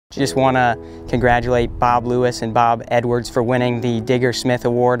Just want to congratulate Bob Lewis and Bob Edwards for winning the Digger Smith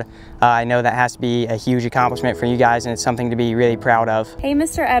Award. I know that has to be a huge accomplishment for you guys, and it's something to be really proud of. Hey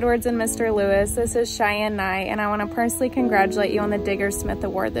Mr. Edwards and Mr. Lewis, this is Cheyenne Knight, and I want to personally congratulate you on the Digger Smith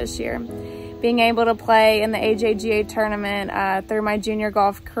Award this year. Being able to play in the AJGA tournament through my junior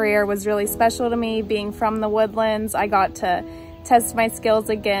golf career was really special to me. Being from the Woodlands, I got to test my skills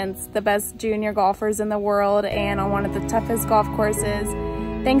against the best junior golfers in the world and on one of the toughest golf courses.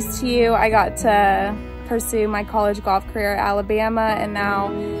 Thanks to you, I got to pursue my college golf career at Alabama and now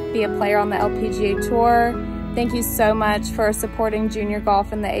be a player on the LPGA Tour. Thank you so much for supporting junior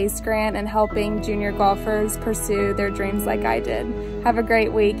golf in the ACE grant and helping junior golfers pursue their dreams like I did. Have a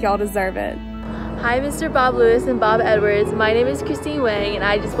great week, y'all deserve it. Hi Mr. Bob Lewis and Bob Edwards, my name is Christine Wang and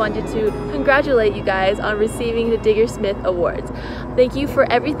I just wanted to congratulate you guys on receiving the Digger Smith Awards. Thank you for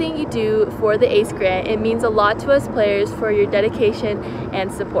everything you do for the ACE grant. It means a lot to us players for your dedication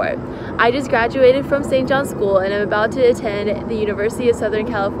and support. I just graduated from St. John's School and I'm about to attend the University of Southern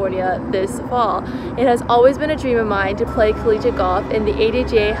California this fall. It has always been a dream of mine to play collegiate golf and the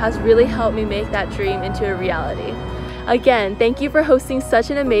AJGA has really helped me make that dream into a reality. Again, thank you for hosting such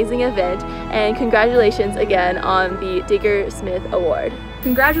an amazing event and congratulations again on the Digger Smith Award.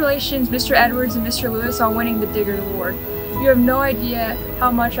 Congratulations Mr. Edwards and Mr. Lewis on winning the Digger Award. You have no idea how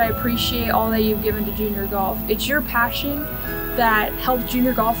much I appreciate all that you've given to junior golf. It's your passion that helped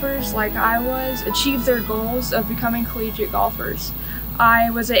junior golfers like I was achieve their goals of becoming collegiate golfers.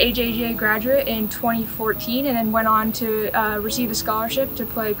 I was an AJGA graduate in 2014 and then went on to receive a scholarship to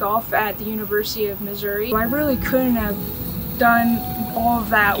play golf at the University of Missouri. I really couldn't have done all of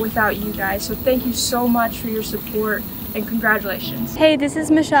that without you guys, so thank you so much for your support and congratulations. Hey, this is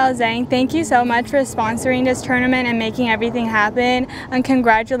Michelle Zhang. Thank you so much for sponsoring this tournament and making everything happen, and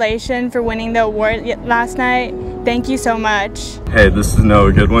congratulations for winning the award last night. Thank you so much. Hey, this is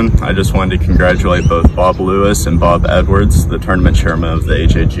Goodwin. I just wanted to congratulate both Bob Lewis and Bob Edwards, the tournament chairman of the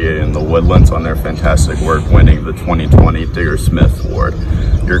AJGA in the Woodlands, on their fantastic work winning the 2020 Digger Smith Award.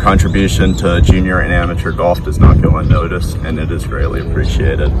 Your contribution to junior and amateur golf does not go unnoticed, and it is greatly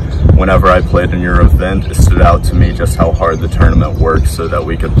appreciated. Whenever I played in your event, it stood out to me just how hard the tournament worked so that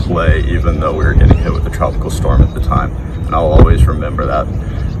we could play even though we were getting hit with a tropical storm at the time, and I'll always remember that.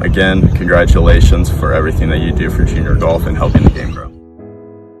 Again, congratulations for everything that you do for junior golf and helping the game grow.